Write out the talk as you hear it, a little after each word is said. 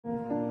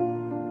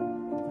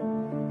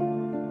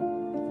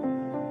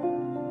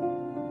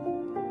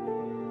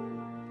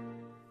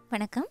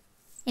வணக்கம்.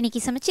 இன்னைக்கு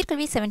சமச்சீர்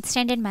கல்வி 7th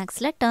ஸ்டாண்டர்ட்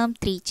மேக்ஸ்ல டர்ம்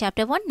 3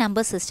 சாப்டர் 1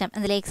 நம்பர் சிஸ்டம்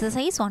அதில்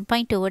எக்ஸசைஸ்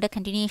 1.2 ஓட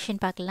கண்டினியூஷன்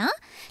பார்க்கலாம்.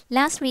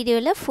 லாஸ்ட்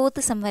வீடியோவில் 4th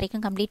சம்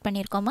வரைக்கும் கம்ப்ளீட்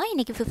பண்ணியிருக்கோமா.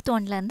 இன்னைக்கு 5th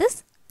ஒன்லேருந்து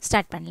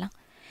ஸ்டார்ட் பண்ணலாம்.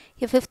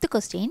 இப்போ 5th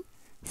கொஸ்டின்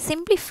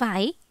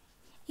சிம்பிளிஃபை.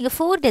 இங்கே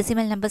 4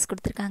 டெசிமல் நம்பர்ஸ்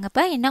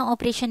கொடுத்துருக்காங்கப்பா. என்ன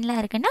ஆப்ரேஷன்லாம்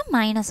இருக்குன்னா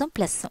மைனஸும்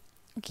ப்ளஸ்ஸும்.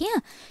 Okay,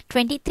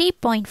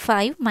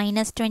 23.5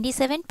 minus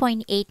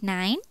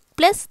 27.89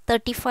 plus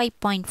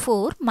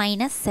 35.4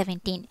 minus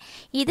 17.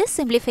 இது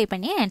சிம்பிளிஃபை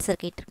பண்ணி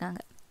ஆன்சர்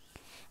கேட்டிருக்காங்க.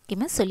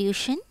 ஓகேமா,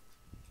 சொல்யூஷன்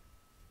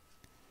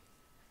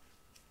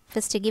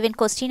ஃபஸ்ட்டு கிவன்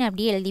கொஸ்டின்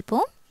அப்படியே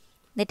எழுதிப்போம்.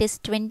 That is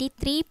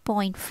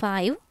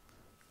 23.5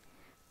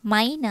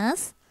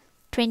 minus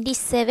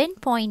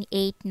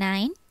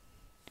 27.89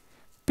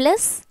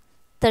 plus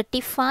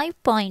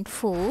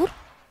 35.4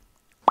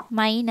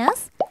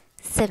 minus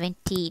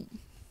 17.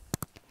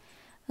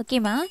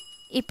 ஓகேம்மா,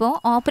 இப்போது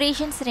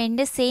ஆப்ரேஷன்ஸ்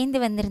ரெண்டு சேர்ந்து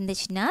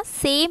வந்துருந்துச்சுன்னா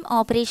சேம்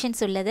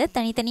ஆப்ரேஷன்ஸ் உள்ளதை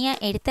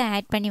தனித்தனியாக எடுத்து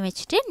ஆட் பண்ணி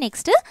வச்சுட்டு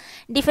நெக்ஸ்ட்டு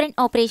டிஃப்ரெண்ட்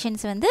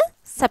ஆப்ரேஷன்ஸ் வந்து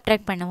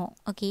சப்ட்ராக்ட் பண்ணுவோம்.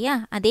 ஓகேயா,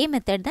 அதே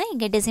மெத்தட் தான்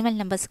இங்கே டெசிமல்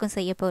நம்பர்ஸுக்கும்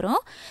செய்ய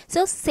போகிறோம். ஸோ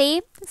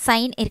சேம்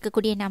சைன்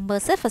இருக்கக்கூடிய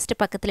நம்பர்ஸை ஃபஸ்ட்டு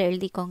பக்கத்தில்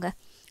எழுதிக்கோங்க.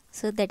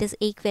 So that is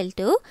equal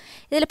to,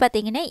 இதில்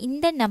பார்த்தீங்கன்னா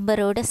இந்த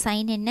நம்பரோட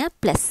சைன் என்ன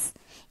ப்ளஸ்,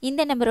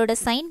 இந்த நம்பரோட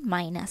சைன்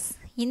மைனஸ்,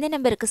 இந்த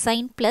நம்பருக்கு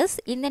சைன் ப்ளஸ்,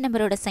 இந்த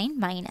நம்பரோட சைன்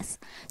மைனஸ்.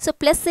 ஸோ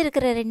ப்ளஸ்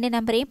இருக்கிற ரெண்டு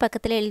நம்பரையும்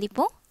பக்கத்தில்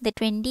எழுதிப்போம். த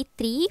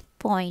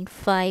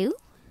 23.5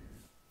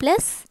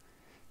 ப்ளஸ்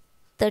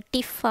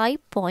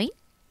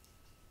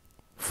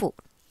 35.4.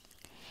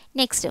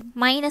 நெக்ஸ்ட்டு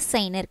மைனஸ்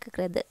சைன்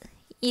இருக்கிறது.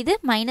 இது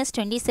மைனஸ்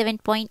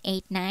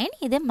 27.89,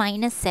 இது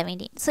மைனஸ்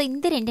 17. ஸோ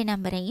இந்த ரெண்டு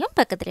நம்பரையும்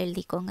பக்கத்தில்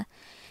எழுதிக்கோங்க.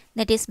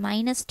 That is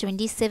minus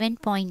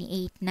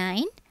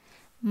 27.89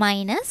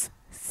 minus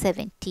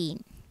 17.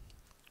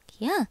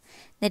 ஓகேயா,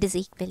 தட் இஸ்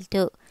ஈக்குவல்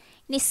டு,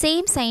 இனி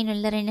சேம் சைன்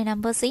உள்ள ரெண்டு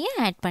நம்பர்ஸையும்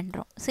ஆட்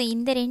பண்ணுறோம். ஸோ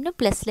இந்த ரெண்டும்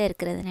ப்ளஸில்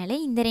இருக்கிறதுனால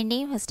இந்த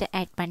ரெண்டையும் ஃபஸ்ட்டு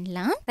ஆட்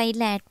பண்ணலாம்.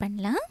 சைடில் ஆட்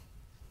பண்ணலாம்.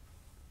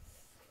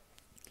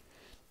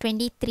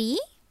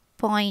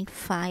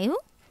 23.5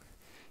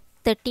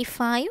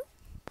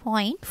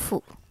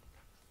 35.4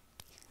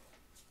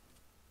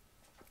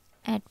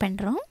 ஆட்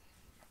பண்ணுறோம்.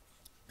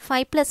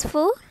 5 +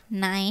 4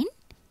 9.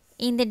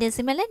 இந்த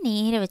டெசிமலை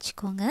நேர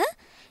வச்சுக்கோங்க.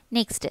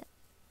 நெக்ஸ்ட்டு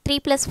 3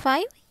 +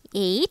 5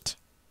 8,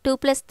 2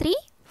 + 3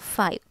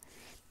 5.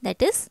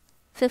 That is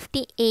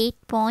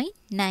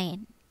 58.9.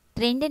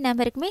 ரெண்டு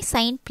நம்பருக்குமே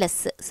சைன்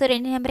ப்ளஸ். ஸோ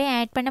ரெண்டு நம்பரையும்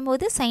ஆட்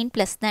பண்ணும்போது சைன்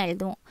ப்ளஸ் தான்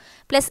எழுதுவோம்.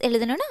 ப்ளஸ்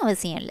எழுதணும்னு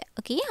அவசியம் இல்லை.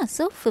 ஓகேயா,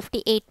 ஸோ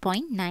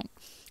 58.9.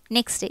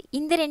 நெக்ஸ்ட்டு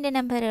இந்த ரெண்டு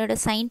நம்பரோட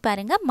சைன்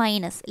பாருங்கள்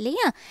மைனஸ்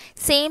இல்லையா,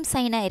 சேம்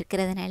சைனாக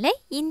இருக்கிறதுனால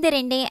இந்த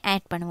ரெண்டையும்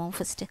ஆட் பண்ணுவோம்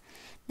ஃபஸ்ட்டு.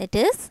 தட்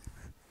இஸ்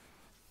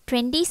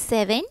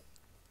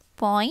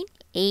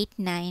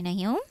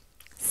 27.89ஐயும்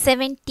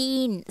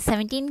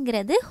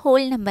 17ங்கிறது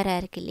ஹோல் நம்பராக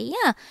இருக்குது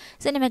இல்லையா.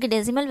 ஸோ நமக்கு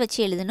டெசிமல் வச்சு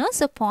எழுதணும்.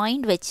 ஸோ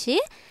பாயிண்ட் வச்சு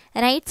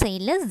ரைட்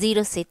சைடில்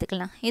 0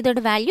 சேர்த்துக்கலாம். இதோட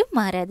வேல்யூ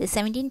மாறாது.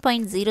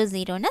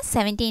 17.00னா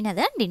 17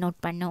 தான் டினோட்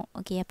பண்ணும்.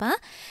 ஓகேப்பா,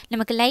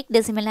 நமக்கு லைக்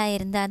டெசிமலாக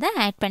இருந்தால் தான்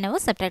ஆட் பண்ணவோ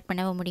சப்ட்ராக்ட்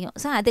பண்ணவோ முடியும்.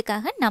 ஸோ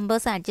அதுக்காக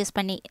நம்பர்ஸை அட்ஜஸ்ட்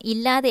பண்ணி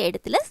இல்லாத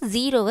இடத்துல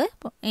 0வை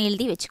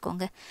எழுதி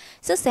வச்சுக்கோங்க.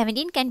 So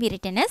 17 can be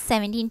written as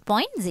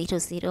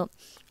 17.00.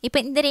 இப்போ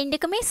இந்த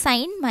ரெண்டுக்குமே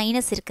சைன்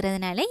மைனஸ்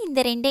இருக்கிறதுனால இந்த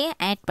ரெண்டையும்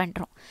ஆட்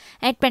பண்ணுறோம்.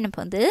 ஆட்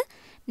பண்ணும்போது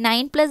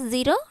 9 +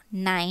 0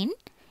 9,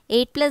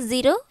 8 +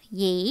 0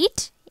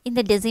 8. இந்த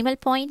டெசிமல்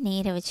பாயிண்ட்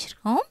நேர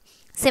வச்சுருக்கோம்.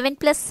 7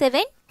 +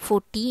 7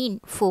 14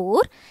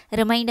 4,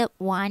 ரிமைண்டர்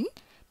 1,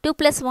 2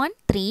 + 1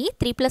 3,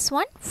 3 +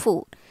 1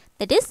 4.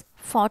 That is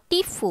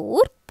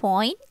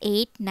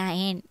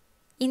 44.89.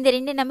 இந்த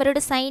ரெண்டு நம்பரோட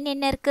சைன்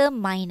என்ன இருக்குது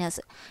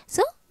மைனஸ்.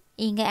 ஸோ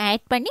இங்கே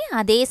ஆட் பண்ணி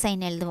அதே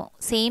சைன் எழுதுவோம்.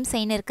 சேம்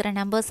சைன் இருக்கிற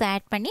நம்பர்ஸ்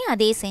ஆட் பண்ணி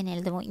அதே சைன்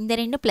எழுதுவோம். இந்த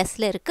ரெண்டு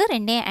ப்ளஸில் இருக்குது,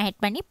 ரெண்டையும் ஆட்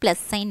பண்ணி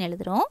ப்ளஸ் சைன்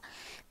எழுதுகிறோம்.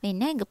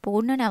 வேணா இங்கே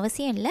போடணுன்னு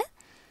அவசியம் இல்லை,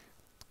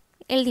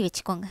 எழுதி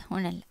வச்சுக்கோங்க,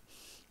 ஒன்றும் இல்லை.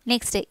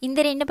 நெக்ஸ்ட்டு இந்த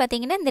ரெண்டு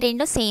பார்த்தீங்கன்னா இந்த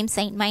ரெண்டும் சேம்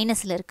சைன்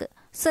மைனஸில் இருக்குது.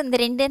 ஸோ இந்த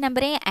ரெண்டு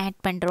நம்பரையும் ஆட்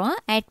பண்ணுறோம்.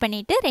 ஆட்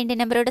பண்ணிவிட்டு ரெண்டு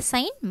நம்பரோட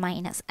சைன்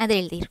மைனஸ் அதை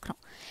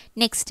எழுதியிருக்கிறோம்.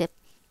 நெக்ஸ்ட்டு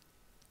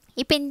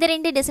இப்போ இந்த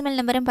ரெண்டு டெசிமல்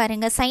நம்பரும்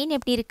பாருங்கள் சைன்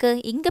எப்படி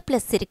இருக்குது, இங்கே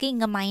ப்ளஸ் இருக்குது,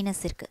 இங்கே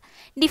மைனஸ் இருக்குது.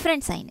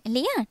 டிஃப்ரெண்ட் சைன்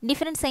இல்லையா.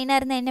 டிஃப்ரெண்ட் சைனாக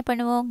இருந்தால் என்ன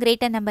பண்ணுவோம்,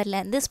 கிரேட்டர்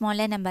நம்பர்லேருந்து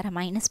ஸ்மாலர் நம்பரை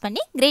மைனஸ்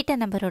பண்ணி கிரேட்டர்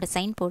நம்பரோட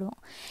சைன் போடுவோம்.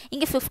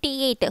 இங்கே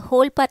 58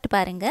 ஹோல் பார்ட்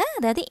பாருங்கள்,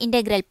 அதாவது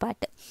இன்டெக்ரல்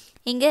பார்ட்.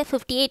 இங்கே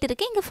 58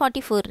 இருக்குது, இங்கே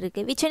 44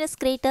 இருக்குது. Which one is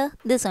greater,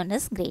 this one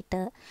is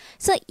greater.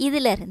 So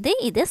இதிலேருந்து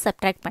இதை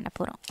சப்ட்ராக்ட் பண்ண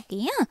போகிறோம்.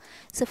 ஓகேயா,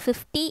 ஸோ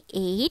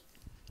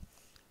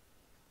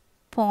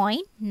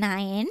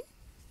 58.9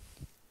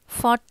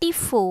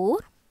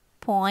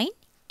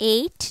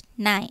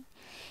 44.89.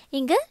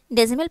 இங்கே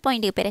டெசிமல்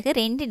பாயிண்ட்டுக்கு பிறகு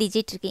ரெண்டு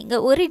டிஜிட் இருக்குது, இங்கே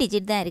ஒரு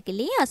டிஜிட் தான் இருக்குது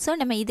இல்லையா. ஸோ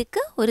நம்ம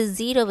இதுக்கு ஒரு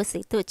 0வை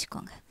சேர்த்து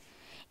வச்சுக்கோங்க.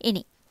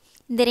 இனி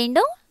இந்த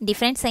ரெண்டும்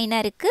டிஃப்ரெண்ட்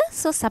சைனாக இருக்குது.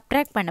 ஸோ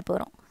சப்ட்ராக்ட் பண்ண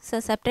போகிறோம். ஸோ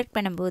சப்ட்ராக்ட்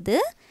பண்ணும்போது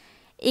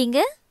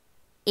இங்கே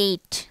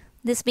 8,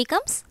 திஸ்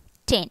பிகம்ஸ்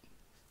 10.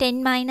 10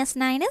 - 9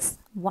 is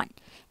 1.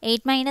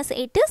 8 -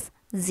 8 is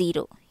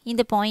 0.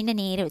 இந்த பாயிண்ட்டை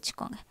நேர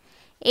வச்சுக்கோங்க.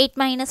 8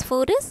 -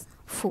 4 is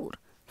 4.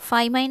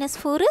 5 -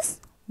 4 is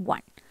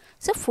 1.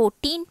 So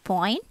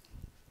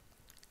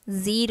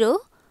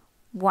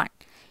 14.01.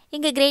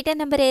 இங்கே கிரேட்டர்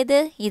நம்பர் எது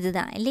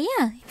இதுதான் இல்லையா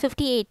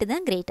 58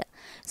 தான் கிரேட்டர்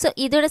ஸோ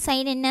இதோட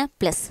சைன் என்ன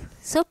plus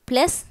so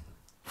plus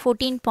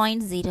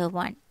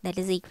 14.01 that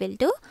is equal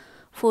to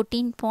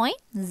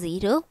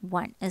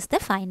 14.01 is the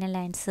final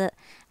answer.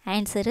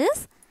 Answer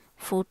is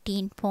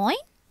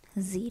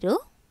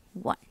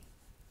 14.01.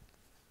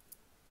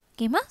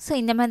 ஓகேமா ஸோ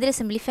இந்த மாதிரி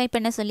சிம்பிளிஃபை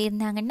பண்ண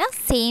சொல்லியிருந்தாங்கன்னா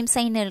சேம்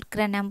சைன்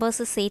இருக்கிற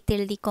நம்பர்ஸை சேர்த்து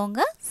எழுதிக்கோங்க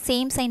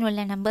சேம் சைன்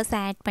உள்ள நம்பர்ஸை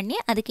ஆட் பண்ணி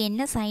அதுக்கு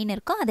என்ன சைன்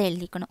இருக்கோ அதை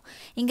எழுதிக்கணும்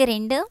இங்கே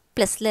ரெண்டு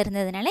ப்ளஸில்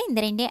இருந்ததுனால இந்த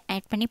ரெண்டையும்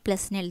ஆட் பண்ணி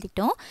ப்ளஸ்ன்னு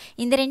எழுதிட்டோம்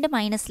இந்த ரெண்டு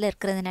மைனஸில்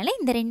இருக்கிறதுனால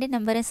இந்த ரெண்டு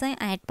நம்பர்ஸையும்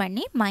ஆட்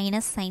பண்ணி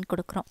மைனஸ் சைன்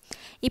கொடுக்குறோம்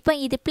இப்போ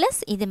இது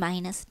ப்ளஸ் இது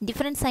மைனஸ்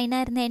டிஃப்ரெண்ட்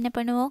சைனாக இருந்தால் என்ன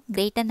பண்ணுவோம்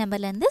கிரேட்டர்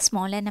நம்பர்லேருந்து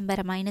ஸ்மாலர்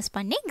நம்பரை மைனஸ்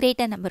பண்ணி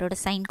கிரேட்டர் நம்பரோட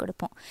சைன்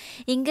கொடுப்போம்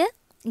இங்கே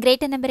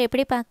கிரேட்டர் நம்பர்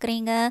எப்படி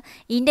பார்க்குறீங்க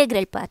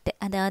இன்டெக்ரல் பார்ட்டு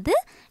அதாவது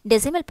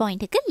டெசிமல்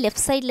பாயிண்ட்டுக்கு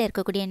லெஃப்ட் சைடில்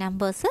இருக்கக்கூடிய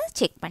நம்பர்ஸை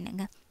செக்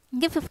பண்ணுங்கள்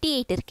இங்கே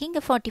 58 இருக்குது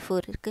இங்கே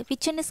 44 இருக்குது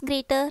which one is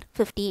greater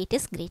 58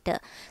 is greater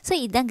so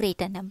இதுதான்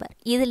கிரேட்டர் நம்பர்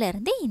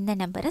இதிலேருந்து இந்த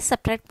நம்பரை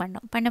சப்ட்ராக்ட்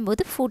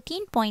பண்ணும்போது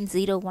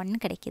 14.01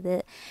 கிடைக்குது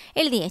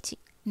எழுதியாச்சு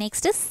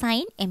நெக்ஸ்ட்டு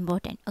சைன்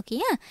இம்பார்ட்டன்ட்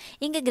ஓகேயா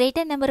இங்கே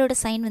கிரேட்டர் நம்பரோட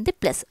சைன் வந்து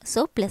plus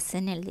so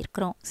ப்ளஸ்ன்னு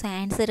எழுதியிருக்கிறோம் so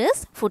answer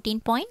is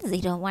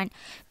 14.01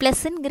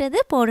 ப்ளஸ்ஸுங்கிறது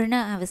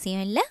போடணும்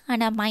அவசியம் இல்லை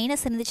ஆனால்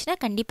மைனஸ் இருந்துச்சுன்னா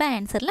கண்டிப்பாக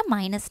ஆன்சரில்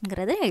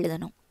மைனஸ்ங்கிறத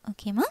எழுதணும்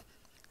ஓகேமா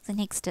so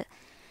next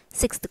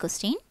 6th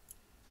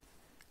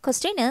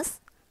question is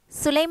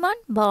Sulaiman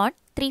bought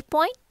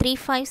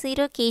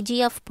 3.350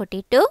 kg of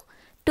potato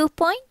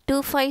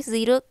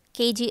 2.250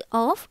 kg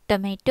of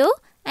tomato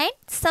and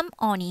some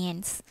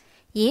onions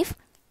if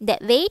the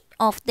weight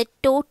of the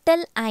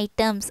total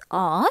items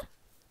are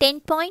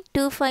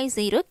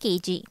 10.250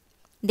 kg.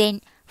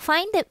 Then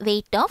find the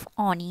weight of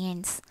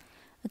onions.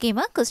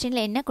 ஓகேம்மா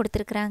கொஸ்டினில் என்ன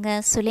கொடுத்துருக்குறாங்க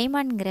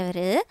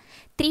சுலைமான்கிறவர்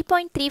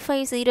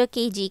 3.350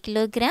 kg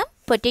kilogram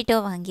potato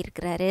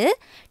வாங்கியிருக்கிறாரு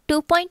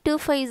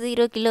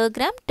 2.250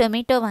 kilogram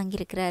tomato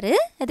வாங்கியிருக்கிறாரு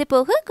அது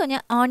போக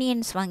கொஞ்சம்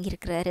onions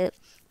வாங்கியிருக்கிறாரு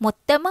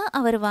மொத்தமாக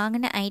அவர்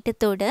வாங்கின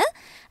ஐட்டத்தோட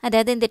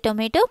அதாவது இந்த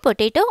டொமேட்டோ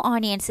பொட்டேட்டோ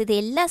ஆனியன்ஸ் இது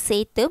எல்லாம்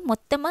சேர்த்து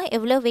மொத்தமாக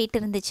எவ்வளோ வெயிட்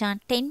இருந்துச்சான்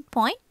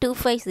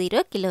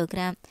 10.250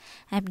 கிலோகிராம்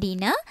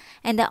அப்படின்னா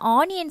அந்த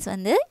ஆனியன்ஸ்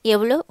வந்து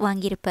எவ்வளோ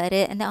வாங்கியிருப்பார்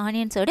அந்த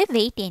ஆனியன்ஸோட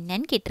வெயிட்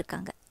என்னன்னு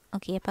கேட்டிருக்காங்க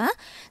ஓகேப்பா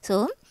ஸோ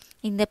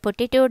இந்த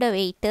பொட்டேட்டோட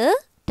வெயிட்டு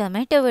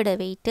டொமேட்டோவோட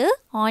வெயிட்டு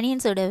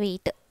ஆனியன்ஸோட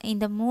வெயிட்டு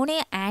இந்த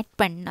மூணையும் ஆட்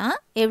பண்ணால்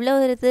எவ்வளோ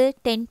வருது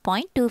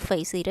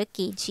 10.250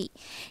 kg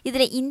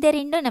இதில் இந்த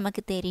ரெண்டும்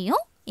நமக்கு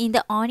தெரியும் இந்த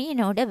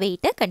ஆனியனோட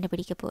வெயிட்டை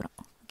கண்டுபிடிக்க போகிறோம்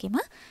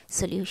ஓகேம்மா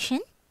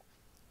சொல்யூஷன்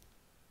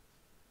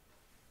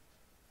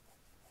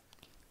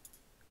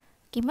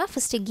ஓகேம்மா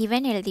first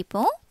given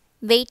எழுதிப்போம்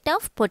weight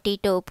of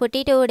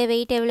பொட்டேட்டோவோட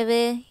wait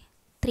எவ்வளவு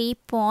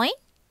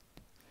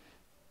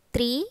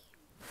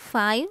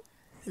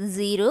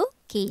 3.350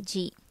 kg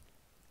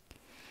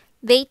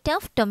weight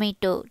of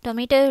tomato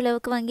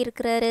எவ்வளவுக்கு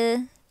வாங்கியிருக்கிறாரு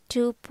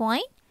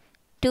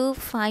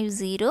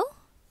 2.250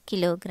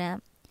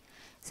 கிலோகிராம்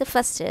ஸோ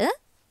ஃபஸ்ட்டு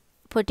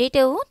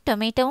பொட்டேட்டோவும்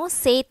டொமேட்டோவும்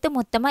சேர்த்து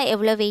மொத்தமாக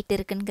எவ்வளோ வெயிட்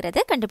இருக்குங்கிறத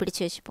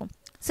கண்டுபிடிச்சி வச்சுப்போம்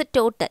so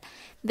total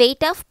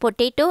weight of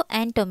potato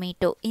and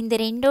tomato இந்த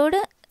ரெண்டோட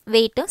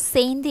வெயிட்டும்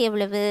சேர்ந்து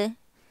எவ்வளவு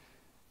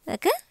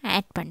அதுக்கு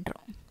ஆட்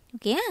பண்ணுறோம்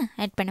ஓகே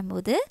ஆட்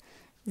பண்ணும்போது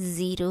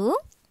 0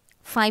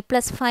 5 +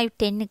 5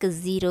 10க்கு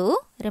 0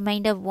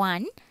 ரிமைண்டர்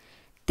 1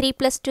 3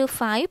 + 2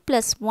 5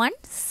 + 1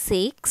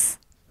 6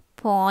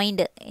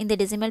 பாயிண்ட் இந்த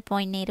டெசிமல்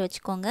பாயிண்ட் நேரம்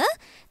வச்சுக்கோங்க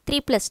 3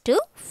 + 2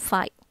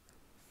 5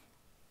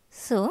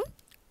 ஸோ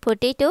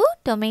பொட்டேட்டோ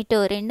டொமேட்டோ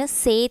ரெண்டும்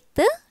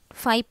சேர்த்து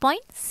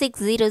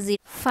 5.600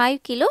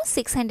 5 கிலோ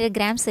 600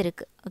 கிராம்ஸ்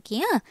இருக்குது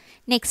ஓகேயா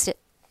next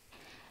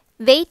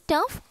weight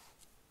of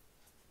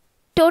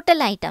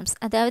total items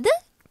அதாவது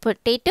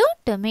பொட்டேட்டோ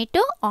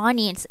டொமேட்டோ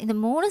ஆனியன்ஸ் இந்த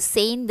மூணு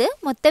சேர்ந்து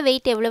மொத்த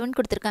வெயிட் எவ்வளவுன்னு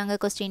கொடுத்துருக்காங்க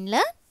கொஸ்டினில்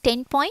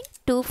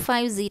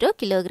 10.250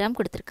 கிலோகிராம்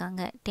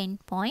கொடுத்துருக்காங்க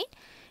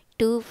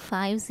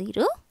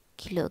 10.250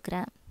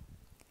 கிலோகிராம்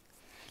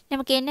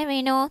நமக்கு என்ன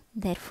வேணும்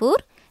therefore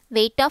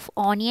weight of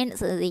onions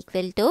is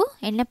equal to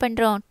என்ன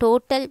பண்ணுறோம்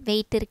டோட்டல்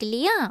வெயிட் இருக்கு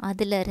இல்லையா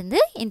அதிலிருந்து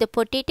இந்த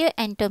பொட்டேட்டோ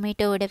அண்ட்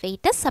டொமேட்டோவோட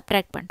வெயிட்டை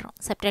சப்ட்ராக்ட் பண்ணுறோம்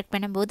சப்ட்ராக்ட்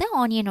பண்ணும்போது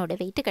ஆனியனோட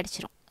வெயிட்டு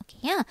கிடச்சிரும்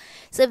ஓகேயா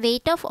so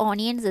weight of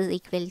onions is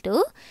equal to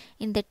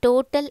இந்த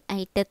total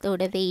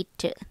ஐட்டத்தோட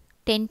wait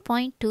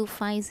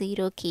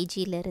 10.250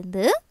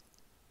 kgலேருந்து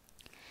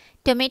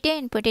tomato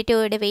and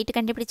பொட்டேட்டோவோட wait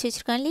கண்டுபிடிச்சி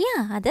வச்சுருக்கோம் இல்லையா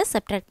அதை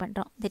சப்ட்ராக்ட்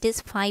பண்ணுறோம் தட்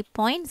இஸ்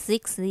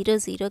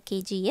 5.600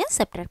 kgயை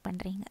சப்ட்ராக்ட்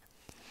பண்ணுறீங்க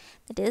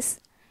தட் இஸ்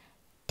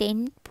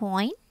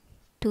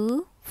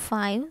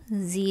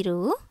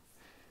 10.250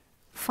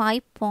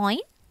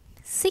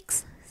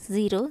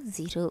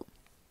 5.600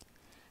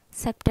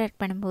 subtract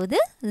பண்ணும்போது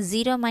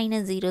 0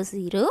 minus 0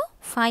 0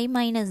 5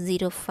 minus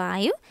 0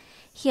 5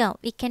 here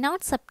we cannot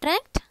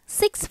subtract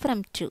 6 from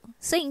 2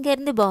 so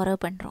இங்கேருந்து borrow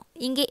பண்ணுறோம்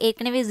இங்கே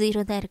ஏற்கனவே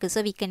 0 தான் இருக்குது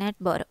so we cannot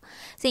borrow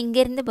so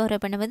இங்கேருந்து borrow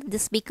பண்ணும்போது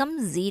this becomes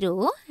 0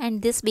 and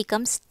this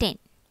becomes 10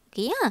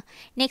 ஓகேயா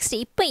நெக்ஸ்ட்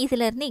இப்போ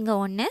இதிலேருந்து இங்கே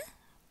ஒன்று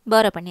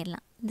borrow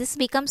பண்ணிடலாம் this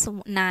becomes 9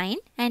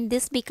 and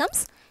this becomes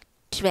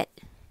 12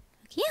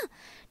 okay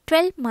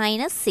 12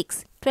 minus 6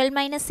 12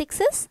 minus 6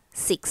 is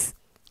 6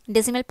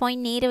 decimal point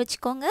நேர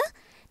வச்சுக்கோங்க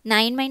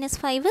 9 minus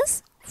 5 is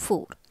 4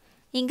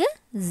 இங்கே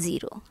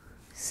 0.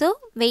 So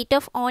weight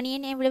of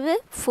onion எவ்வளவு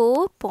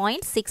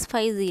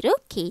 4.650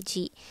 kg.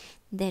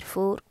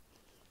 Therefore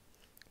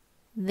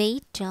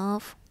weight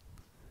of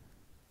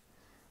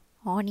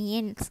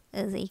onions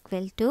is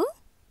equal to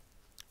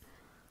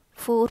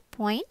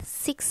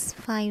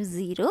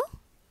 4.650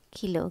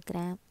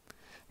 kilogram.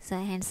 So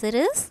answer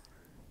is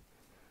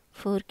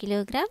 4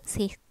 kilogram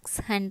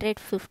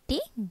 650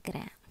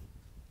 gram.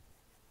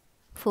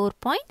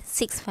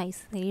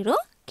 4.650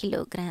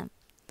 kilogram.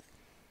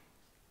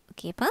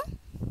 Okay pa.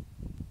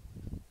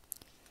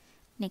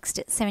 Next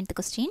 7th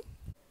question.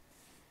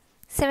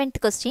 7th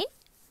question.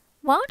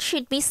 What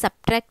should be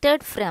subtracted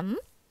from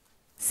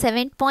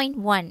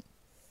 7.1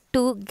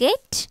 to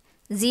get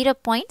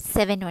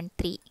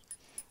 0.713?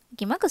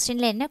 ஓகேமா,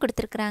 கொஸ்டினில் என்ன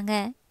கொடுத்துருக்குறாங்க,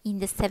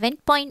 இந்த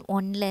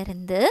 7.1ல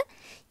இருந்து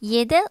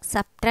எதை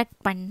subtract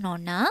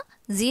பண்ணோன்னா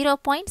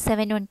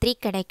 0.713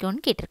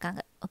 கிடைக்கும்னு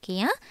கேட்டிருக்காங்க.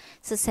 ஓகேயா,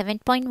 ஸோ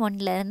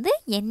 7.1ல இருந்து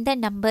எந்த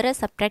நம்பரை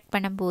சப்ட்ராக்ட்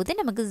பண்ணும்போது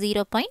நமக்கு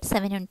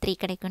 0.713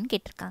 கிடைக்கும்னு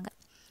கேட்டிருக்காங்க.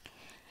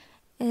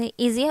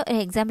 ஈஸியாக ஒரு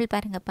எக்ஸாம்பிள்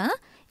பாருங்கப்பா.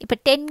 இப்போ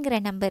 10ங்கிற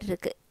நம்பர்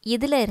இருக்குது,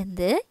 இதில்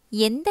இருந்து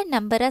எந்த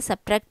நம்பரை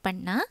சப்ட்ராக்ட்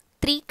பண்ணால்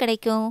 3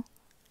 கிடைக்கும்?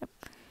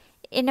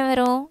 என்ன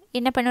வரும்,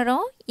 என்ன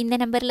பண்ணுறோம், இந்த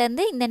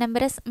நம்பர்லேருந்து இந்த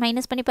நம்பரை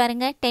மைனஸ் பண்ணி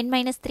பாருங்கள். 10 -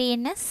 3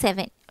 என்ன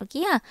 7.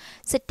 ஓகேயா,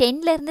 ஸோ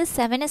 10லேருந்து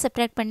 7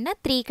 சப்ட்ராக்ட் பண்ணால்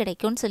 3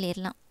 கிடைக்கும்னு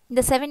சொல்லிடலாம்.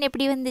 இந்த 7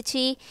 எப்படி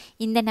வந்துச்சு,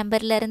 இந்த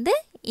நம்பர்லேருந்து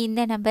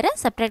இந்த நம்பரை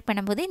சப்ட்ராக்ட்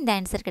பண்ணும்போது இந்த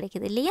ஆன்சர்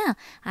கிடைக்குது இல்லையா.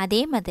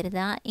 அதே மாதிரி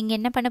தான் இங்கே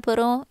என்ன பண்ண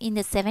போகிறோம்,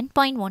 இந்த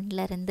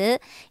 7.1லேருந்து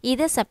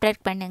இதை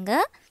சப்ட்ராக்ட் பண்ணுங்க,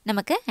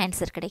 நமக்கு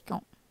ஆன்சர்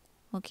கிடைக்கும்.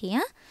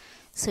 ஓகேயா,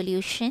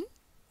 சொல்யூஷன்.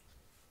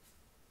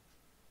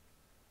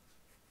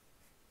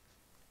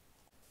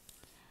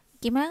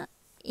 ஓகேமா,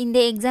 இந்த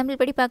எக்ஸாம்பிள்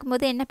படி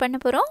பார்க்கும்போது என்ன பண்ண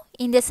போகிறோம்,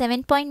 இந்த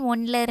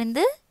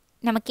 7.1லேருந்து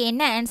நமக்கு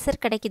என்ன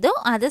ஆன்சர் கிடைக்குதோ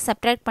அதை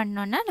சப்ட்ராக்ட்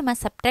பண்ணோன்னா நம்ம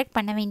சப்ட்ராக்ட்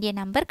பண்ண வேண்டிய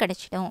நம்பர்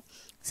கிடைச்சிடும்.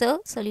 So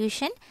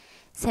solution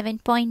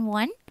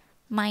 7.1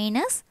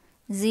 minus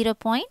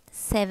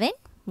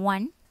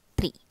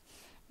 0.713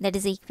 that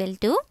is equal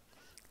to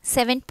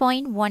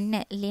 7.1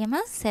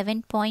 இல்லையாம்மா,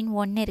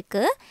 7.1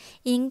 இருக்குது.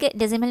 இங்கே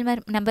டெசிமல்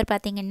நம்பர்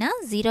பார்த்தீங்கன்னா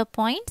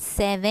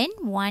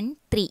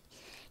 0.713.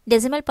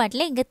 டெசிமல்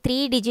பார்ட்டில் இங்கே 3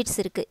 டிஜிட்ஸ்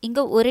இருக்குது,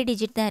 இங்கே ஒரு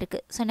டிஜிட் தான்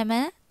இருக்குது. ஸோ நம்ம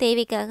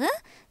தேவைக்காக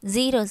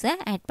ஜீரோஸை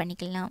ஆட்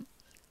பண்ணிக்கலாம்.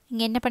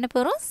 இங்கே என்ன பண்ண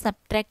போகிறோம்,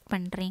 சப்ட்ராக்ட்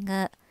பண்ணுறீங்க.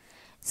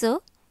 ஸோ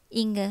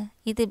இங்கே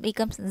இது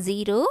becomes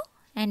 0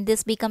 and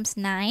this becomes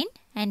 9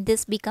 and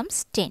this becomes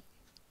 10.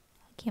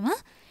 ஓகேவா,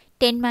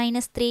 10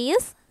 - 3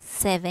 is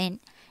 7,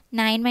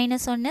 9 -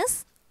 1 is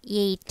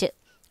 8.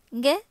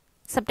 இங்கே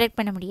சப்ட்ராக்ட்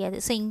பண்ண முடியாது,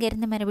 ஸோ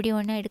இங்கேருந்து மறுபடியும்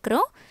 1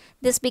 எடுக்கிறோம்.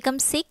 this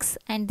becomes 6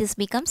 and this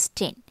becomes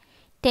 10.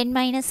 10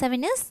 -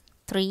 7 is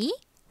 3,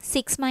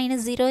 6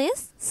 - 0 is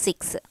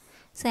 6.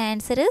 So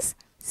answer is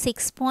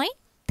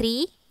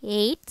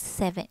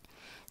 6.387.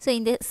 So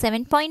இந்த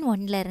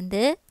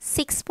 7.1லேருந்து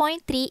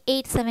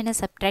 6.387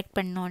 சப்ட்ராக்ட்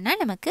பண்ணோன்னா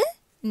நமக்கு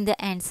இந்த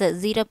ஆன்சர்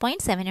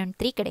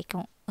 0.713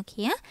 கிடைக்கும்.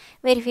 ஓகேயா,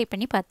 வெரிஃபை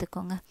பண்ணி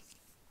பார்த்துக்கோங்க.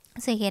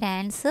 So here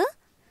answer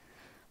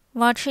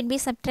what should be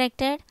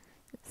subtracted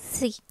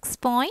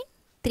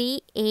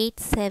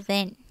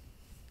 6.387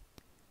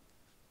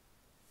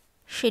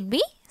 should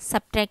be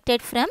subtracted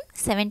from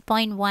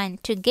 7.1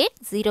 to get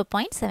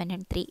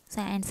 0.713. So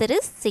answer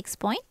is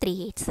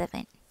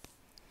 6.387.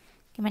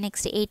 Okay, my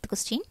next 8th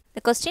question.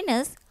 The question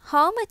is,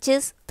 how much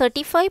is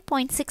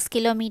 35.6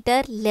 km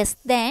less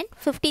than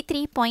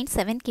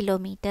 53.7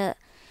 km?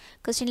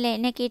 கொஸ்டினில்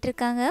என்ன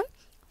கேட்டிருக்காங்க,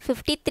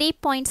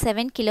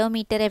 53.7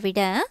 கிலோமீட்டரை விட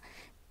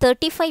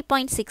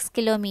 35.6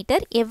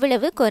 kilometre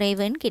எவ்வளவு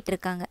குறைவுன்னு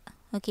கேட்டிருக்காங்க.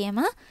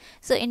 ஓகேம்மா,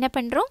 so என்ன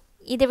பண்ணுறோம்,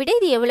 இதை விட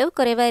இது எவ்வளவு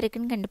குறைவாக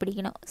இருக்குதுன்னு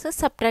கண்டுபிடிக்கணும். ஸோ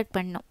சப்ட்ராக்ட்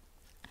பண்ணணும்.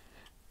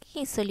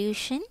 Okay,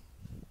 solution.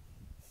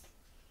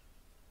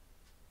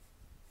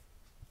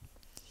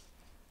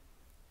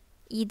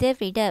 இதை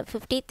விட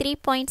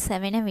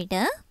 53.7 விட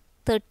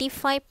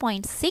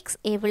 35.6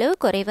 எவ்வளவு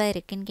குறைவாக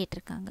இருக்குதுன்னு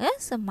கேட்டிருக்காங்க.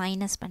 ஸோ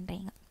மைனஸ்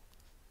பண்ணுறீங்க.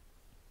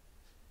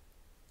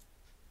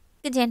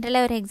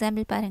 ஜென்ரலாக ஒரு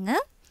எக்ஸாம்பிள்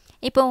பாருங்கள்.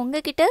 இப்போ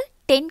உங்ககிட்ட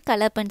 10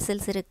 கலர்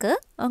பென்சில்ஸ்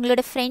இருக்குது,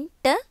 உங்களோட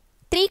ஃப்ரெண்ட்ட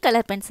 3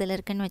 கலர் பென்சில்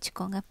இருக்குதுன்னு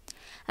வச்சுக்கோங்க.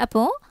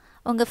 அப்போது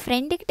உங்கள்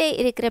ஃப்ரெண்டுக்கிட்ட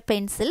இருக்கிற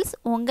பென்சில்ஸ்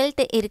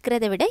உங்கள்கிட்ட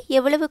இருக்கிறத விட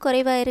எவ்வளவு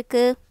குறைவாக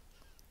இருக்குது,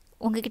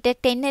 உங்ககிட்ட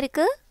 10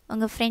 இருக்குது,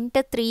 உங்கள் ஃப்ரெண்ட்ட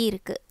 3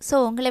 இருக்குது. ஸோ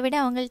உங்களை விட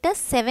அவங்கள்ட்ட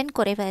 7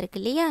 குறைவாக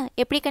இருக்குது இல்லையா.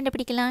 எப்படி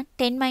கண்டுபிடிக்கலாம்,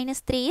 10 -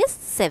 3 is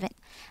 7.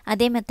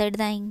 அதே மெத்தட்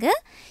தான் இங்கே.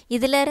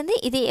 இதிலேருந்து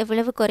இது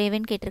எவ்வளவு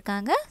குறைவுன்னு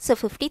கேட்டிருக்காங்க. ஸோ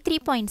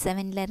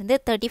 53.7லேருந்து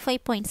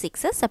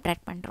 35.6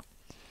 சப்ட்ராக்ட் பண்ணுறோம்.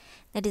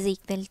 That is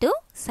equal to,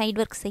 side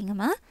work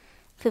செய்யுங்கம்மா,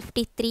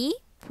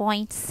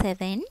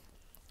 53.7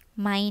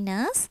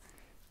 minus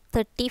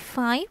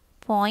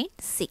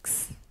 35.6.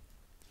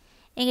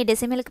 எங்கள்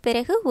டெசிமலுக்கு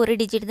பிறகு ஒரு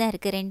டிஜிட் தான்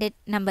இருக்குது ரெண்டு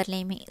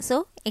நம்பர்லேயுமே. ஸோ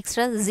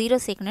எக்ஸ்ட்ரா 0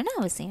 சேர்க்கணுன்னு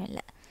அவசியம்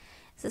இல்லை.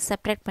 ஸோ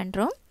சப்ட்ராக்ட்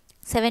பண்ணுறோம்.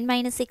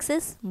 7 - 6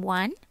 is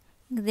 1.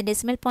 இந்த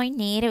டெசிமல் பாயிண்ட்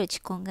நேராக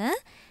வச்சுக்கோங்க.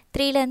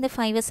 3லேருந்து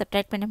 5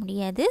 சப்ட்ராக்ட் பண்ண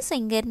முடியாது. ஸோ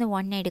இங்கேருந்து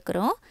 1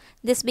 எடுக்கிறோம்.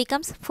 This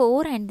becomes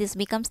 4 and this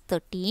becomes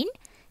 13.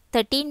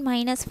 13 -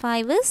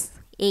 5 is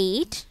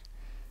 8.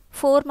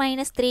 4 -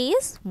 3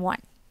 is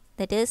 1.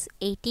 That is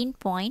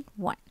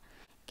 18.1.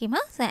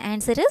 ஓகேமா. So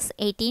answer is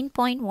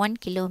 18.1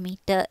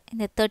 kilometre.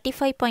 இந்த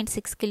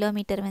 35.6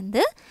 கிலோமீட்டர்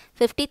வந்து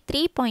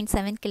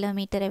 53.7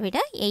 கிலோமீட்டரை விட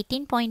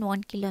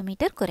 18.1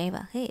 கிலோமீட்டர்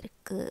குறைவாக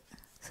இருக்குது.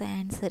 So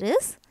answer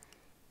is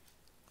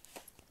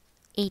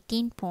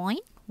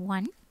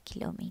 18.1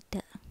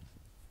 kilometer.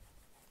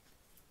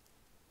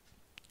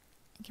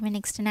 Okay, my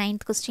next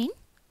 9th question.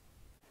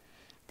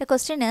 The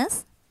question is,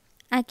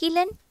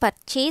 Akilan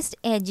purchased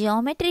a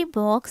geometry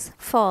box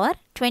for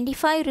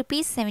 25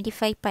 rupees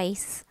 75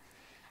 paise,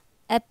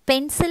 a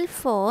pencil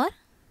for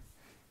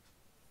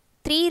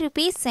 3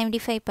 rupees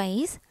 75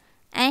 paise,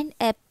 and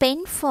a pen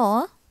for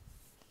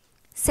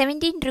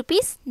 17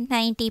 rupees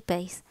 90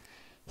 paise.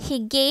 He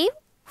gave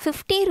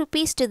 50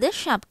 rupees to the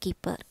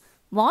shopkeeper.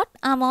 What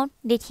amount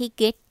did he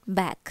get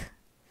back?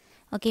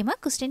 ஓகேம்மா,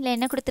 கொஸ்டினில்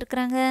என்ன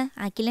கொடுத்துருக்குறாங்க?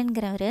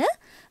 அகிலன்கிறவர்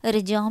ஒரு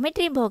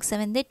geometry பாக்ஸை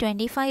வந்து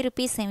 25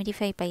 rupees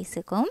 75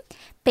 பைஸுக்கும்,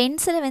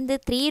 பென்சிலை வந்து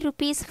 3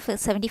 rupees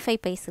 75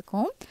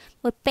 பைஸுக்கும்,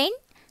 ஒரு பென்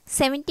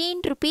 17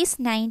 rupees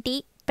 90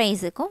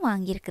 பைஸுக்கும்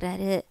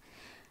வாங்கியிருக்கிறாரு.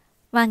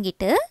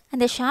 வாங்கிட்டு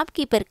அந்த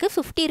ஷாப்கீப்பருக்கு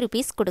 50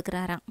 rupees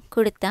கொடுக்குறாராம்.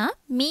 கொடுத்தா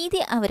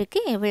மீதி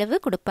அவருக்கு எவ்வளவு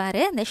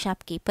கொடுப்பாரு அந்த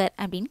ஷாப்கீப்பர்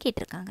அப்படின்னு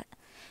கேட்டிருக்காங்க.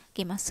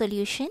 ஓகேம்மா,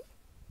 solution.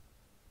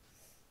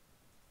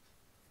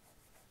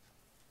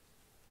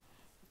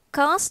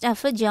 Cost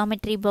of a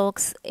geometry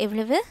box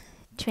எவ்வளவு?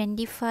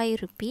 25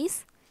 rupees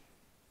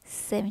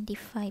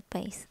 75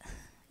 paise.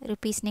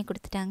 ருப்பீஸ்னே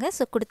கொடுத்துட்டாங்க.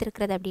 ஸோ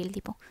கொடுத்துருக்கிறது அப்படி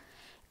எழுதிப்போம்.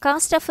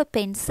 Cost of a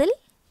pencil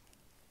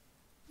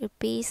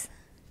rupees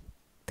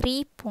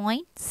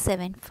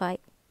 3.75.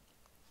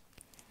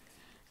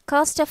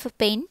 Cost of a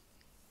pen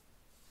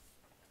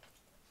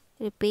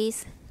rupees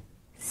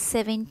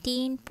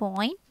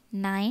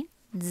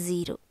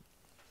 17.90.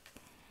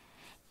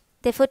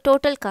 therefore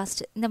total cost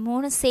இந்த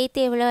மூணு சேர்த்து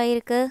எவ்வளோ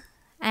ஆயிருக்கு?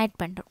 ஆட்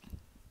பண்ணுறோம்.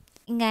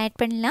 இங்கே ஆட்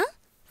பண்ணலாம்.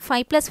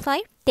 5 +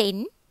 5 10,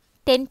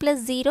 10 +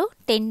 0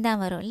 10 தான்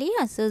வரும்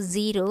இல்லையா? ஸோ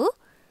 0,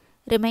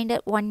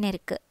 ரிமைண்டர் 1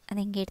 இருக்குது, அதை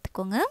இங்கே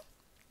எடுத்துக்கோங்க.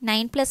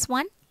 9 +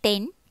 1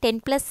 10, 10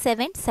 +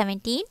 7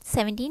 17,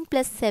 17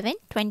 + 7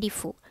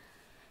 24,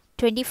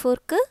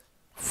 24க்கு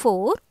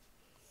 4,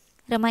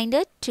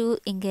 ரிமைண்டர் 2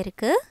 இங்கே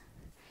இருக்குது.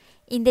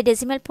 இந்த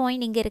டெசிமல்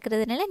பாயிண்ட் இங்கே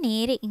இருக்கிறதுனால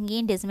நேரே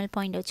இங்கேயும் டெசிமல்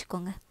பாயிண்ட்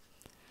வச்சுக்கோங்க.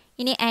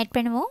 இனி ஆட்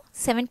பண்ணுவோம்.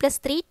 7 +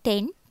 3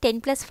 10, 10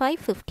 + 5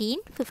 15,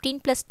 15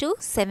 + 2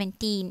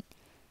 17,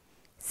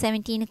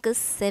 17க்கு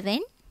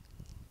 7,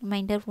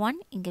 ரிமைண்டர் 1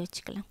 இங்கே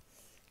வச்சுக்கலாம்.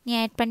 நீ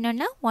ஆட்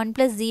பண்ணோன்னா 1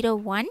 + 0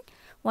 1,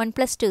 1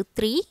 + 2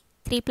 3,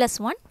 3 +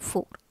 1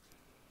 4.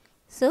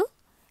 ஸோ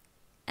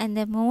அந்த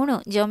மூணு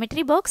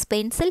ஜியோமெட்ரி பாக்ஸ்,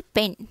 பென்சில்,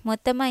 பென்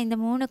மொத்தமாக இந்த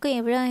மூணுக்கும்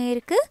எவ்வளோ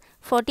ஆயிருக்கு?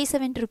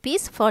 47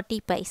 rupees 40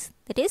 paise.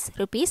 That is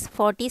rupees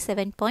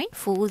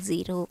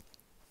 47.40.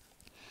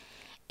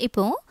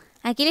 இப்போது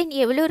அகிலன்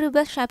எவ்வளோ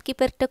ரூபாய்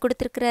ஷாப்கீப்பர்கிட்ட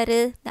கொடுத்துருக்கிறாரு?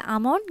 The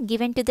amount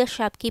given to the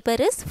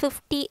shopkeeper is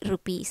 50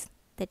 rupees.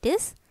 That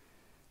is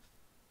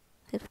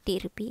 50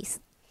 rupees.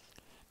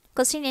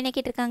 Question என்ன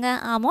கேட்டிருக்காங்க?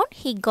 Amount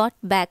he got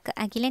back.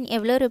 Akilan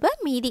எவ்வளோ ரூபாய்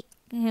மீதி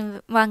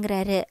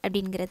வாங்குறாரு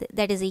அப்படிங்கிறது.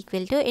 தட் இஸ்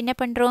ஈக்குவல் டு என்ன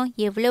பண்ணுறோம்?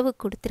 எவ்வளவு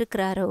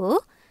கொடுத்துருக்கிறாரோ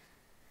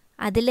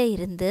அதில்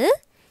இருந்து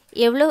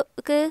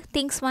எவ்வளோக்கு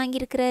திங்ஸ்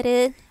வாங்கியிருக்கிறாரு?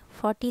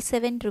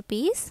 47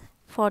 rupees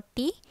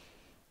 40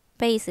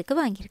 பைஸுக்கு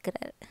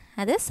வாங்கியிருக்கிறாரு.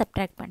 அதை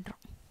சப்ட்ராக்ட் பண்ணுறோம்.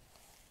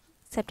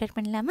 சப்ட்ராக்ட்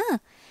பண்ணலாமா?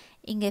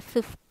 இங்கே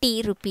 50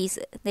 rupees,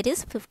 தட்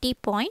இஸ் 50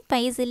 பாயிண்ட்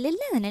பைஸ்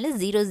இல்லைல்ல, அதனால்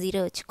 0 0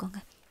 வச்சுக்கோங்க.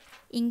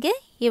 இங்கே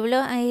எவ்வளோ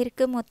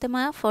ஆயிருக்கு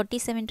மொத்தமாக?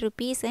 47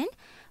 rupees and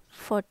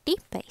 40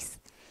 paise.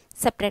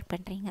 சப்ட்ராக்ட்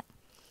பண்ணுறீங்க.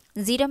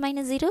 0 -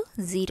 0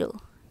 0.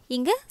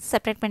 இங்கே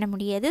சப்ட்ராக்ட் பண்ண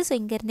முடியாது. ஸோ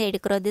இங்கேருந்து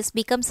எடுக்கிறோம். this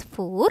becomes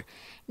 4,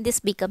 this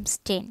becomes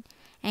 10,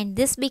 and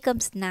this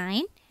becomes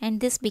 9, and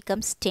this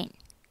becomes 10.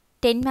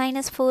 10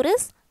 - 4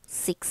 is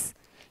 6.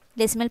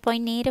 Decimal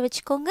point நேர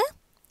வச்சுக்கோங்க.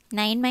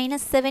 9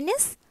 - 7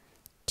 is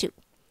 2.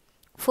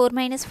 4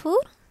 - 4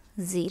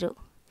 0.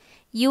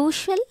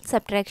 யூஷுவல்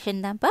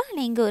சப்ட்ராக்ஷன் தான்ப்பா.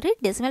 ஆனால் இங்கே ஒரு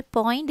டெசிமல்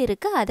பாயிண்ட்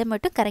இருக்குது, அதை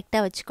மட்டும்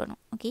கரெக்டாக வச்சுக்கணும்.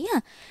 ஓகேயா?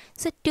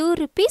 So 2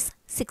 rupees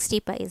 60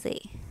 paise.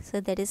 So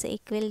that is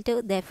equal to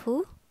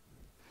therefore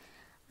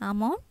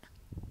amount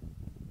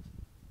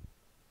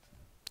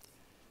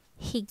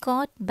he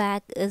got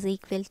back is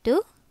equal to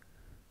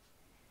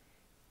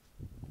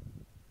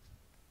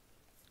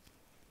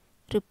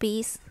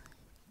rupees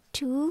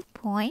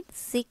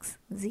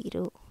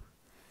 2.60.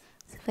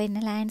 So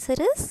final answer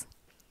is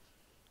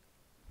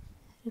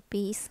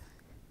rupees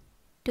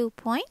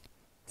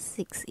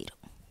 2.60.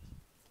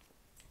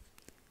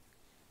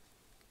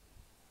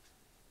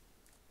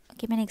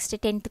 Okay, my next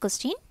 10th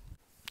question.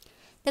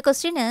 The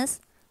question is,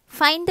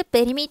 find the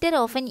perimeter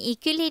of an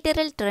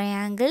equilateral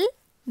triangle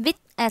with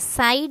a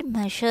side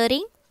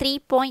measuring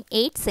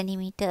 3.8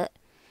 cm.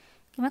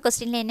 ஓகேமா,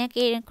 கொஸ்டினில் என்ன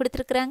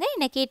கொடுத்துருக்குறாங்க,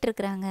 என்ன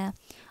கேட்டிருக்கிறாங்க?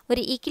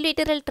 ஒரு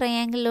equilateral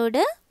ட்ரையாங்கிளோட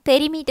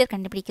perimeter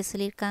கண்டுபிடிக்க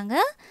சொல்லியிருக்காங்க.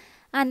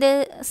 அந்த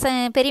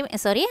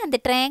அந்த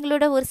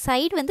ட்ரையாங்கிளோட ஒரு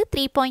சைடு வந்து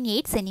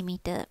 3.8 cm.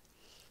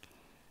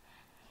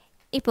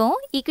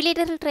 இப்போது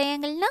equilateral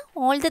ட்ரையாங்கிள்னால்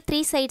all the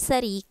 3 sides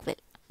R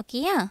equal.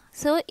 ஓகேயா?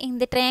 ஸோ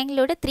இந்த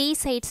ட்ரையாங்கிளோட 3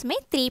 சைட்ஸுமே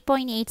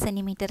 3.8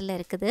 சென்டிமீட்டரில்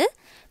இருக்குது.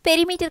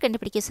 பெரிமீட்டர்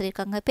கண்டுபிடிக்க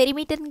சொல்லியிருக்காங்க.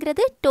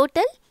 பெரிமீட்டருங்கிறது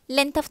total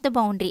length of the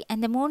boundary.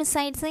 அந்த 3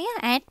 சைட்ஸையும்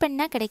ஆட்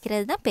பண்ணால்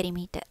கிடைக்கிறது தான்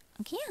பெரிமீட்டர்.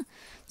 ஓகேயா?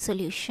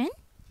 சொல்யூஷன்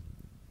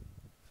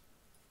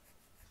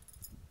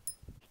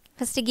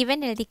ஃபஸ்ட்டு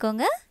கிவன்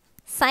எழுதிக்கோங்க.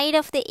 Side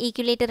of the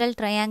equilateral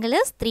triangle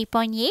is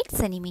 3.8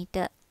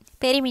 centimetre.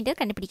 Perimeter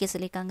கண்டுபிடிக்க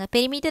சொல்லியிருக்காங்க.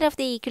 Perimeter of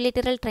the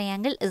equilateral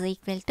triangle is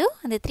equal to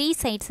அந்த 3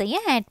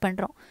 சைட்ஸையும் ஆட்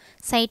பண்ணுறோம்.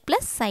 Side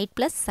plus side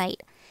plus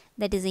side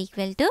that is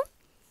equal to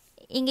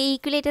இங்கே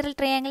equilateral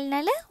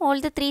ட்ரையாங்கிள்னால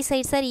all the 3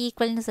 sides are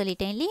ஈக்குவல்னு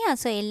சொல்லிட்டேன் இல்லையா?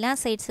 So எல்லா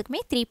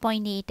சைட்ஸுக்குமே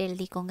 3.8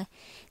 எழுதிக்கோங்க.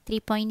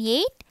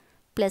 3.8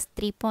 plus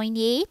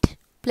 3.8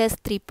 plus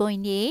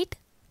 3.8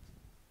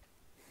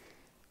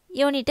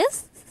 unit is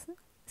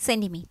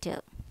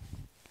centimetre.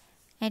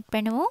 Add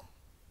பண்ணுவோம்.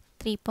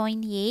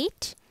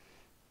 3.8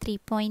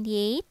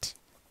 3.8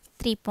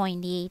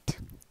 3.8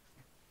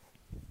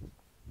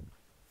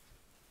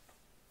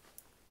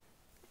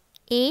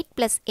 8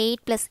 plus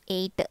 8 plus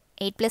 8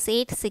 8 plus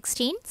 8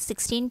 16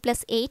 16 plus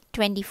 8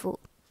 24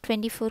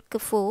 24க்கு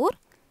 4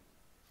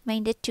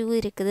 minder 2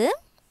 இருக்குது.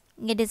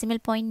 இங்கே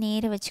டெசிமல் பாயிண்ட்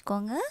நேர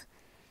வச்சுக்கோங்க.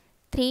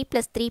 3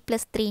 plus 3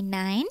 plus 3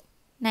 9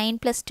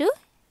 9 plus 2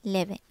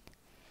 11.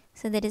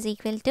 So that is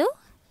equal to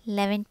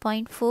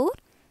 11.4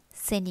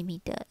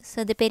 centimeter. So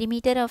the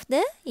perimeter of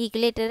the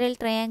equilateral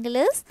triangle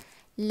is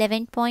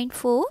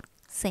 11.4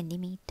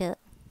 centimeter.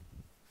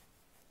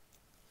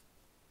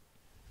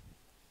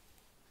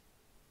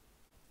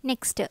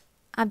 Next,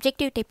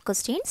 objective type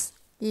questions.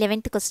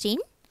 11th question.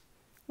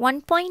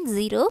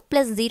 1.0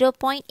 plus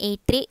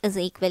 0.83 is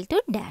equal to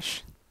dash.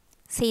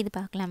 செய்து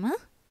பார்க்கலாமா?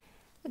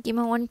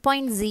 ஓகேமா.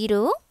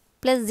 1.0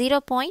 plus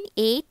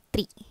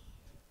 0.83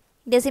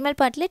 decimal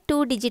பார்ட்டில் 2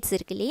 digits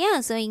இருக்கு இல்லையா?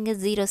 So இங்கே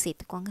 0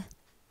 சேர்த்துக்கோங்க.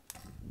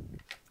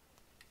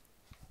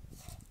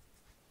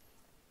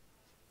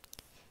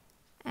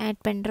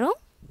 Add பண்ணுறோம்.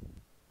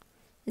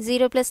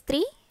 0 +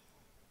 3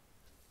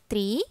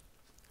 3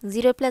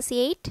 0 +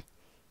 8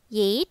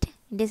 8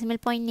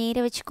 decimal point நேர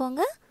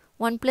வச்சுக்கோங்க.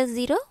 1 +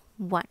 0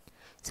 1.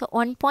 So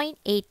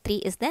 1.83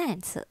 is the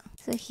answer.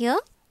 So here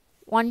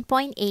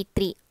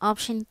 1.83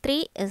 option 3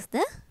 is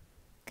the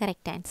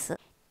correct answer.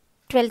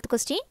 12th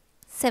question.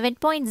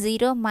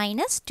 7.0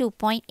 minus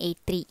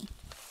 2.83.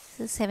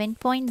 So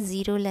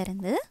 7.0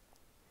 இருந்து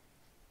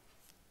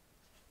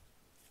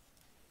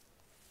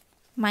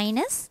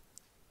minus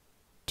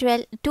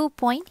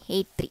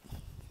 2.83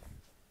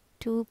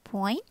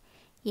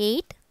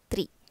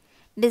 2.83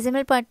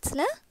 டெசிமல்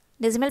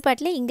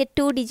பார்ட்டில் இங்கே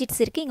 2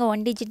 டிஜிட்ஸ் இருக்குது, இங்கே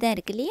 1 டிஜிட் தான்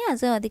இருக்குது இல்லையா?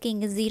 ஸோ அதுக்கு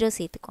இங்கே 0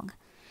 சேர்த்துக்கோங்க.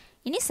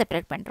 இனி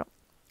செப்பரேட் பண்ணுறோம்.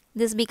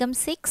 this becomes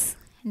 6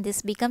 and this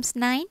becomes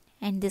 9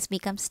 and this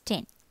becomes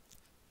 10.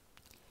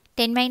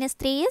 10 minus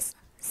 3 is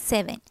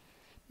 7.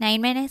 9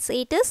 minus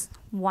 8 is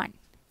 1.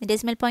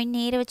 Decimal point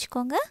நேர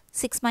வச்சுக்கோங்க.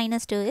 6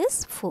 minus 2 is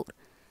 4.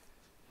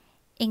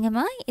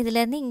 இங்கேம்மா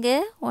இதிலேருந்து இங்கே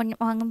 1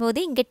 வாங்கும்போது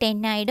இங்கே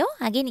 10 ஆகிடும்.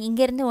 அகெயின்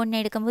இங்கேருந்து 1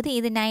 எடுக்கும்போது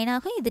இது 9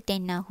 ஆகும், இது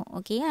 10 ஆகும்.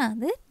 ஓகேயா?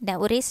 அது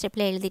ஒரே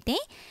ஸ்டெப்பில்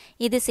எழுதிட்டேன்.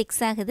 இது 6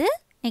 ஆகுது,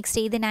 நெக்ஸ்ட்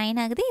இது 9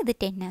 ஆகுது, இது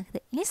 10 ஆகுது.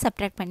 இனி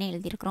சப்ட்ராக்ட் பண்ணி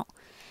எழுதியிருக்கிறோம்.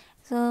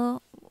 So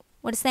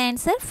what is the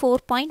answer?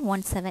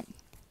 4.17.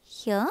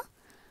 Here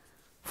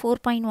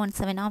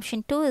 4.17 option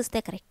 2 is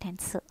the correct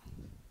answer.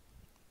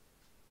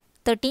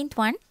 13th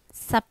one.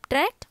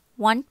 Subtract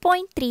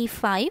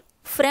 1.35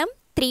 from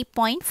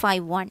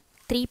 3.51.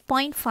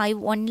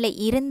 3.51ல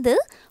இருந்து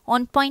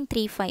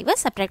 1.35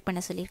 சப்ட்ராக்ட் பண்ண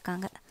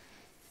சொல்லியிருக்காங்க.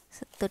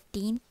 So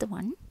 13th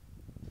one.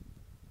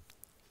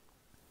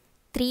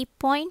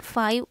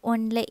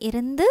 3.51ல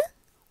இருந்து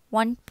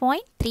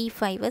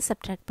 1.35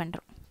 சப்ட்ராக்ட்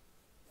பண்ணுறோம்.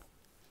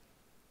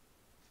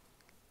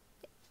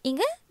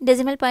 இங்கே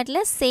டெசிமல்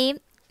பார்ட்டில் சேம்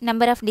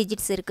நம்பர் ஆஃப்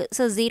டிஜிட்ஸ் இருக்குது.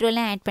 ஸோ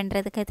 0லாம் ஆட்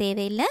பண்ணுறதுக்கு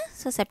தேவையில்லை.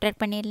 ஸோ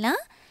சப்ட்ராக்ட்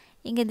பண்ணிடலாம்.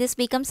 இங்கே this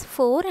becomes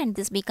 4 and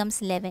this becomes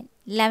 11.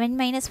 11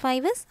 minus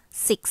 5 is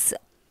 6.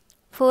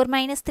 4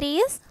 minus 3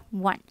 is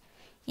 1.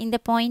 இந்த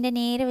பாயிண்டை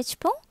நேர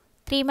வச்சுப்போம்.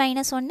 3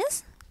 minus 1 is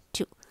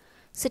 2.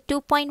 So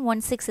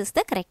 2.16 is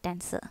the correct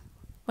answer.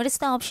 What is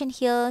the option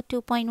here?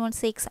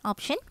 2.16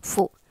 option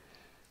 4.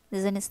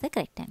 This one is the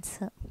correct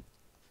answer.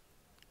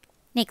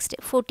 Next,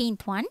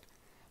 14th one.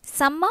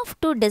 Sum of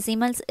two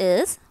decimals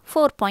is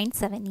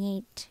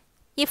 4.78.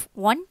 If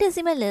one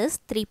decimal is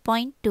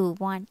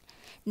 3.21,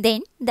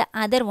 then the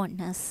other one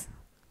is.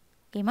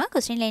 ஓகேம்மா,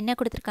 கொஸ்டினில் என்ன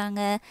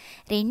கொடுத்துருக்காங்க?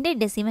 2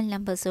 decimal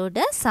நம்பர்ஸோட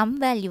some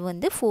value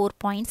வந்து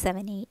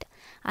 4.78.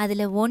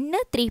 அதில் ஒன்று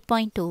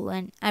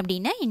 3.21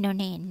 அப்படின்னா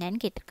இன்னொன்று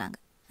என்னன்னு கேட்டிருக்காங்க.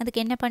 அதுக்கு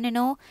என்ன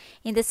பண்ணணும்?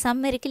 இந்த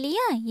சம் இருக்கு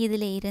இல்லையா,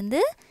 இதில்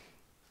இருந்து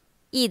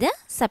இதை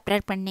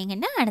சப்ட்ராக்ட்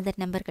பண்ணிங்கன்னா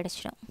அனதர் நம்பர்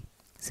கிடச்சிடும்.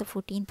 So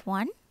 14th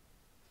one.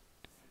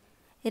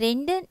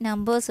 2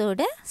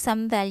 நம்பர்ஸோட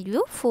some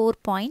value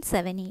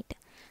 4.78.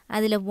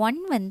 அதில் 1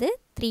 வந்து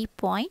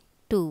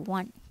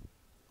 3.21.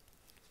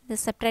 இதை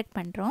சப்ட்ராக்ட்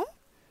பண்ணுறோம்.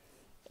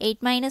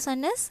 8 minus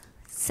 1 is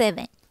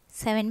 7.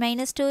 7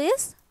 minus 2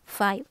 is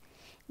 5.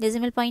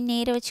 Decimal point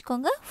நேர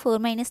வச்சுக்கோங்க. 4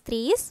 minus 3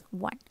 is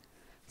 1.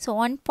 So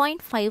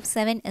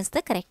 1.57 is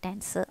the correct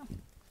answer.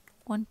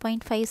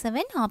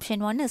 1.57 option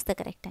 1 is the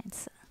correct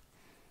answer.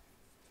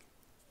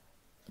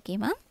 Okay,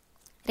 ma'am.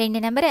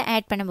 ரெண்டு நம்பரை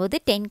ஆட் பண்ணும்போது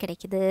 10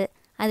 கிடைக்குது.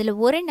 அதில்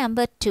ஒரு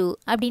நம்பர் 2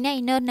 அப்படின்னா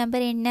இன்னொரு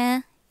நம்பர் என்ன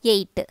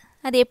 8.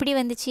 அது எப்படி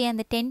வந்துச்சு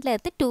அந்த 10ல்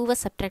இருந்து 2வை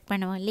சப்ட்ராக்ட்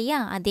பண்ணுவோம் இல்லையா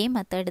அதே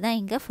மெத்தட் தான்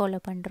இங்கே ஃபாலோ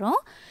பண்ணுறோம்.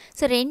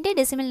 ஸோ ரெண்டு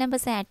டெசிமல்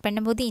நம்பர்ஸை ஆட்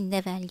பண்ணும்போது இந்த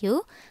வேல்யூ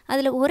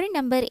அதில் ஒரு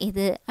நம்பர்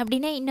எது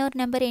அப்படின்னா இன்னொரு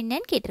நம்பர்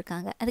என்னன்னு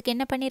கேட்டிருக்காங்க. அதுக்கு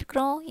என்ன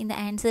பண்ணியிருக்கிறோம் இந்த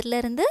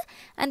ஆன்சர்லேருந்து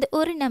அந்த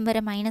ஒரு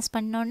நம்பரை மைனஸ்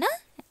பண்ணோன்னா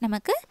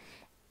நமக்கு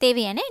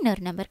தேவையான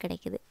இன்னொரு நம்பர்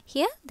கிடைக்குது.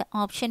 Here the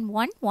option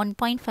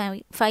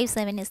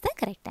 1.57 is the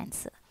correct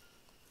answer.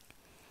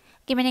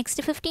 Okay, my next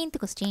 15th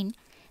question.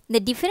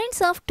 The difference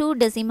of two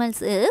decimals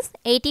is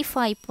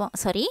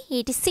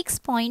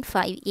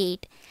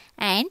 86.58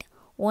 and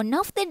one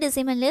of the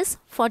decimal is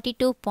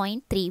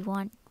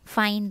 42.31.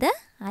 Find the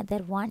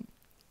other one.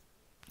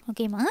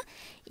 ஓகேம்மா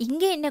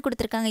இங்கே என்ன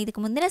கொடுத்துருக்காங்க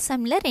இதுக்கு முந்தின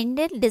சம்மில்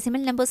ரெண்டு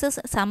டெசிமல் நம்பர்ஸு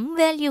சம்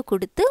வேல்யூ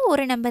கொடுத்து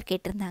ஒரு நம்பர்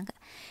கேட்டிருந்தாங்க.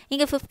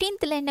 இங்கே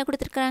 15th என்ன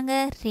கொடுத்துருக்காங்க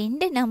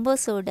ரெண்டு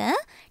நம்பர்ஸோட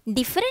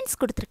டிஃப்ரென்ஸ்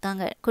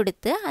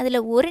கொடுத்து அதில்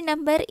ஒரு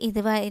நம்பர்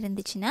இதுவாக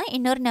இருந்துச்சுன்னா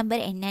இன்னொரு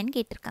நம்பர் என்னன்னு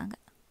கேட்டிருக்காங்க.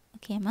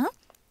 ஓகேம்மா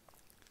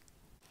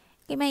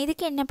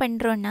இதுக்கு என்ன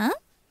பண்ணுறோன்னா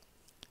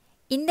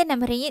இந்த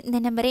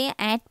நம்பரையும்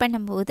ஆட்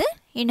பண்ணும்போது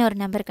இன்னொரு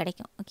நம்பர்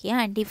கிடைக்கும். ஓகேயா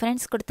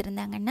டிஃப்ரென்ஸ்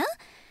கொடுத்துருந்தாங்கன்னா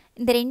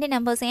இந்த ரெண்டு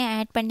நம்பர்ஸையும்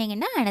ஆட்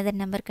பண்ணிங்கன்னா another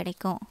நம்பர்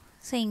கிடைக்கும்.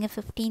 ஸோ இங்கே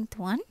 15th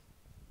one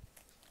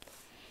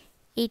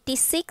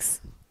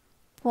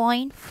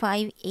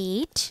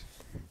 86.58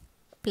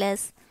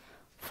 ப்ளஸ்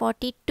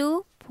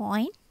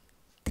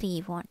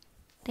 42.31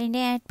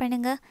 ரெண்டையும் ஆட்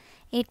பண்ணுங்கள்.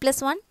 8 +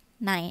 1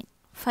 9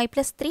 5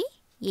 + 3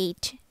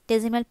 8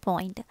 decimal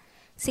point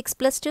 6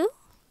 + 2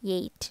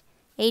 8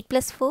 8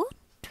 + 4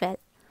 12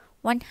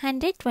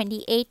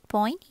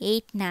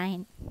 128.89.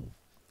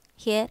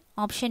 Here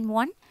option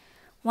 1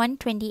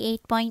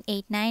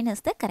 128.89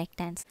 is the correct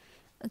answer.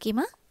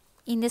 ஓகேம்மா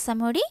இந்த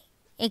சம்மோடி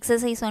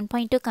எக்ஸசைஸ்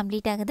 1.2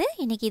 கம்ப்ளீட் ஆகுது.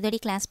 இன்றைக்கி இதோட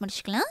கிளாஸ்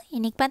முடிச்சுக்கலாம்.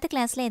 இன்றைக்கி பார்த்த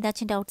கிளாஸில்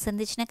ஏதாச்சும் டவுட்ஸ்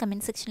இருந்துச்சுன்னா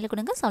கமெண்ட் செக்ஷனில்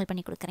கொடுங்க சால்வ்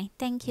பண்ணி கொடுக்குறேன்.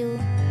 தேங்க்யூ.